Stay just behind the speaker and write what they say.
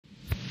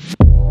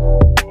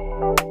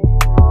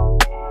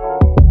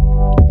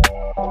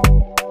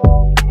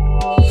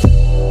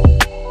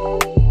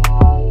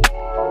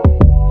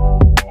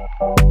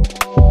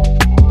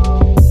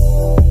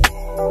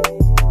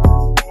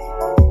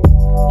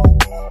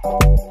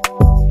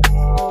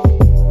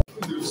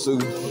So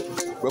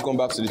welcome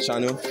back to the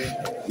channel.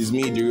 It's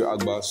me, Diri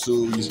Agba. So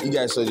you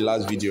guys saw the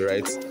last video,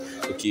 right?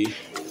 Okay.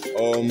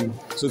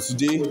 So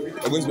today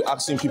we're going to be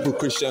asking people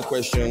Christian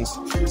questions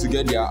to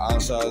get their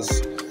answers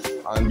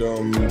and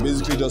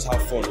basically just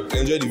have fun.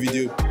 Enjoy the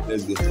video.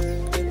 Let's go.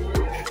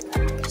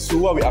 So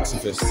what are we asking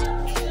first?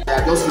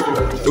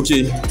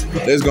 Okay,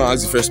 let's go and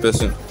ask the first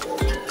person.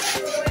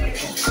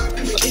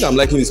 I think I'm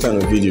liking this kind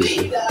of video.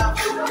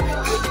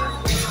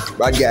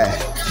 Bad guy.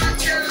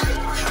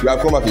 You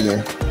have come back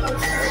again.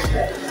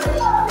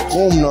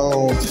 Come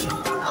now.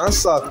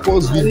 Answer.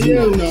 Pause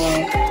video.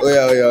 Oh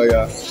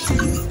yeah.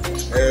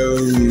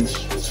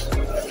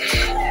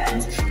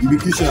 You be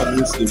Christian or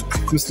Muslim?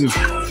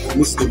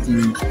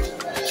 Muslim.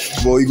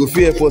 But you go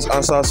feel help us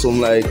answer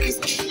some like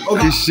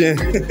Christian,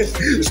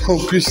 some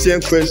Christian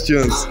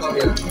questions.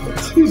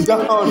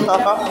 Down. I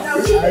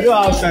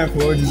don't have time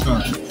for all this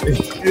one.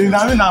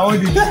 I want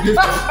this.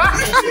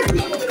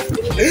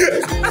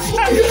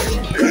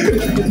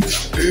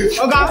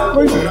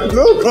 Okay.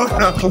 No.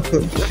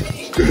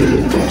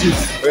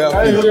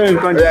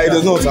 Yeah, he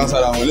does not answer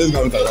that one. Let's go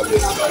with that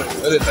person.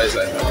 Let's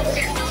try.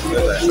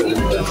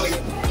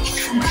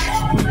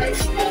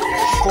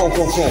 Come.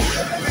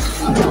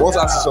 Want to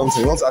ask you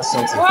something? What?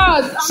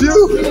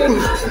 Chill.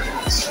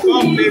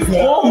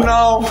 Come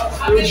now.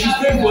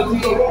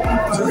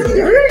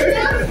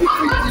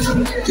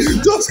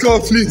 Just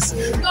come, please.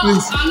 No.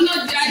 It's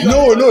no.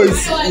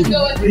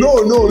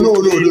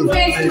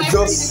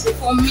 Just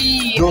for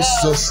me.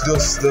 Just.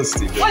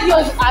 What you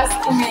want to ask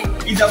me?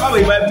 It's about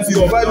the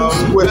Bible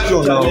question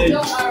now.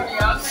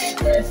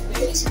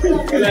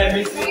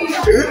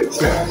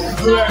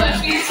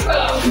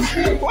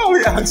 What are we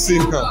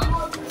asking now?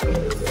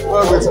 What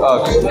are we going to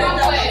ask?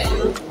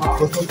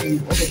 Okay.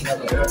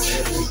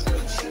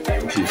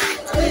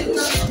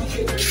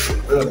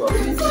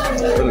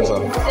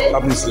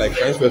 Please, like,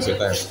 can you spend your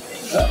time?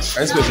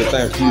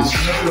 Please?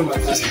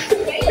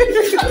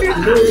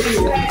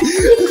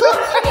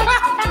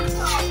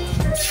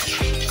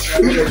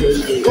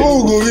 Oh,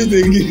 go read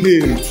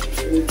again.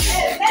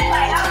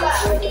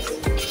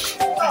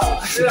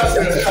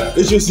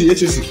 HOC.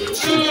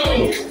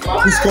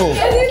 Please come.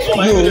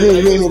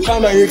 No.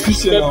 Come down here,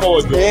 Christian.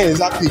 Yeah,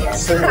 exactly.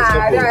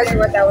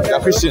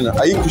 You're Christian.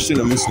 Are you Christian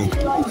or Muslim?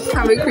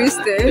 I'm a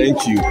Christian.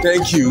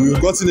 Thank you.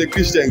 We've gotten a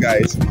Christian,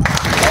 guys.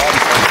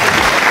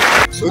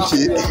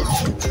 Okay.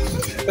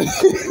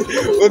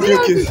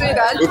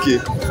 Okay.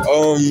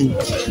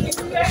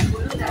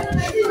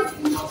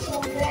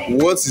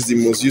 What is the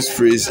most used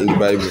phrase in the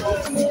Bible?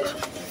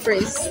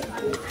 Phrase.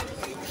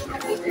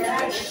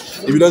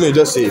 If you don't know,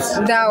 just say it.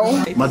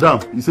 Thou. Madam,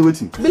 you say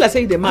waiting. Thou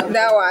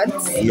what?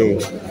 No.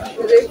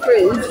 The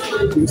phrase.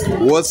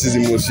 What is the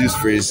most used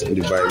phrase in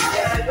the Bible?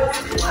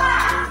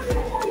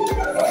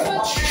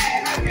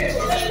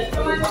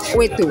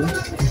 Wait, too.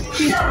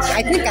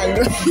 I think I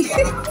know.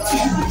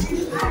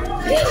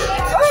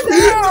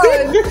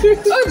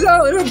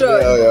 Hold on.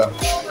 Yeah.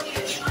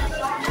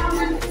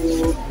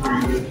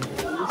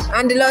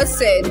 And the Lord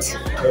said.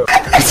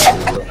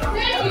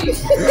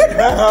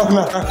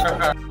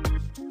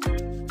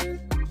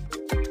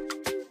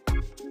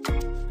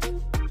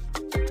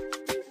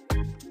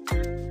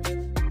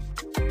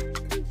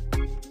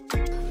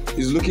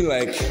 It's looking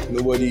like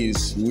nobody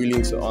is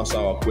willing to answer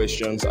our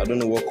questions. I don't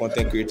know what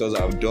content creators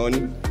have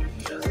done,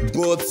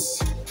 but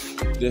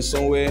there's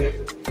somewhere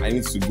I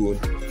need to go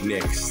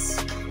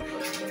next.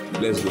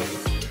 Let's go.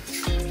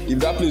 If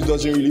that place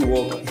doesn't really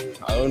work,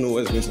 I don't know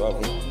what's going to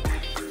happen.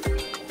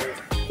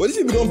 But these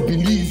people don't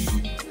believe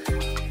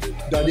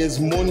that there's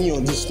money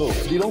on this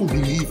stuff. They don't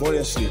believe,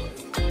 honestly.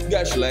 You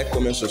guys should like,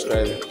 comment,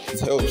 subscribe. It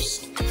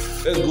helps.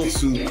 Let's go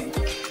to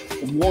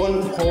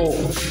one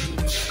hole.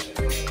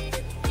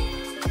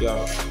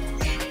 Yeah.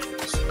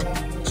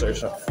 Sorry,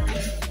 sir.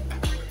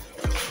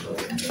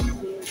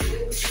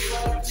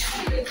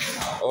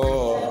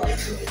 Oh.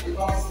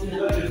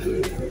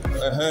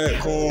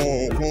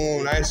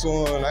 Cool. Nice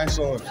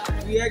one.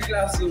 Yeah,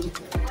 class.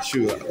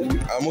 Sure.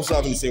 I'm also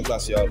having the same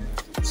class you have.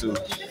 So,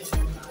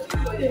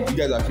 you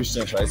guys are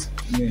Christians, right?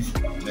 Yeah.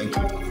 Thank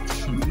you.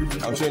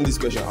 I'm showing this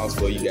question out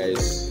for you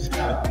guys.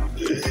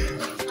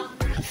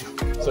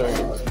 Sorry.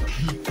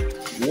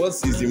 What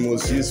is the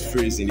most used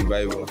phrase in the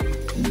Bible?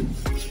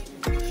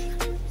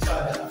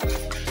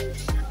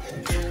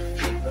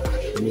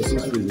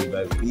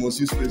 The most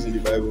used phrase in the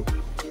Bible.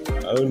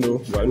 I don't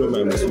know, but I know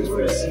my most used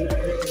phrase.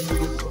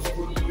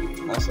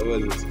 Answer,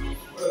 what is it?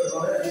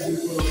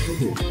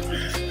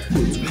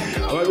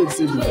 I'm not going to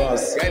say the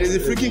verse. Guys, there's a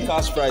freaking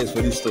cash prize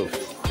for this stuff.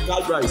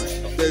 Cash prize.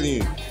 I'm telling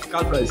you.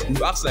 Cash prize.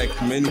 You've asked like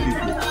many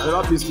people. I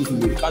never pay school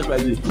today. Cash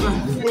prize.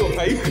 Bro,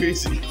 are you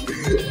crazy?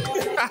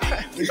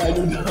 I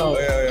do now.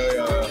 Yeah.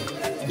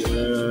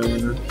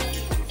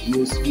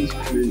 Most used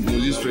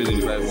phrase in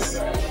the Bible.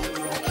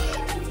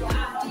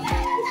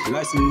 Did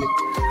I say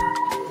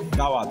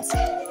that what?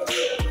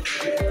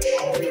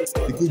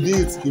 It could be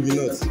it, could be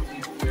not.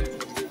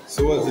 So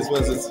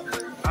what's it?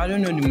 I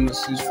don't know the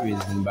most used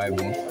phrase in the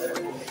Bible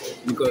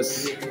because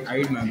I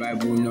read my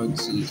Bible not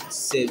to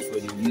search for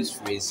the used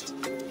phrase,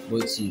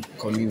 but you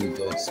commune with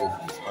God. So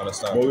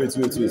Understand? But wait.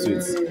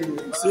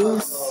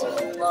 Since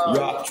you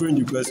are throwing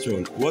the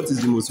question, what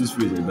is the most used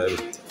phrase in the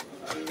Bible?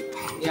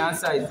 the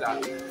answer is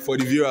that. For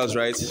the viewers,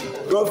 right?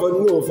 Not for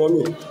no, for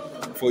me.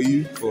 For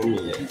you, For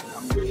me,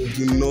 yeah.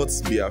 do not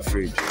be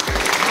afraid.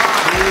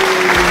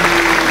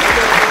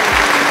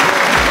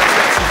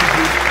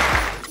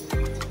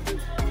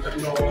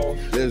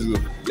 Let's go.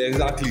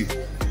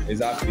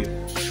 Exactly.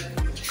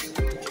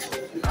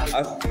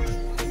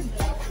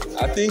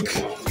 I think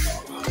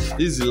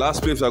this is the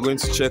last page we are going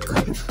to check.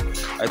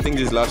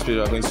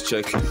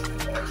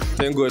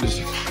 Thank God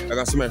I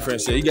can see my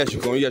friends here. You guys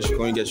should come.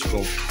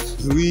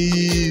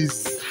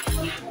 Please.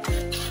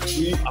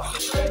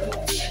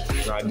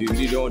 Nah,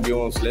 they don't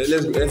want. Let's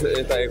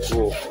enter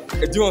Echo.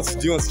 Do you want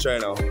to try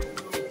now?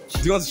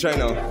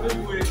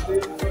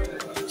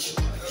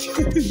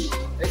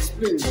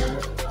 Explain.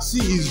 See,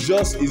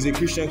 it's a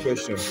Christian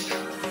question.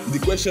 The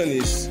question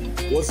is,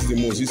 what is the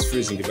most used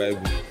phrase in the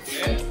Bible?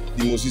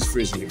 The most used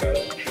phrase in the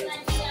Bible.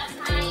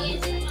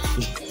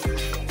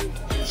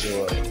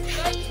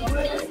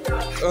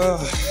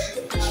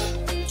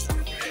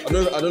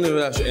 I don't know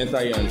if I should enter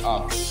here and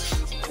ask.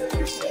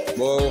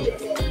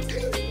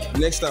 But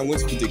next time I'm going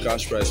to put a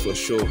cash prize for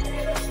sure.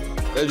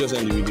 Let's just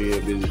end the video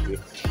here basically.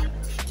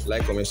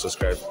 Like, comment,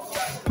 subscribe.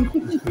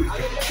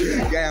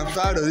 Guy, I'm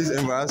tired of this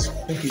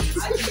embarrassment.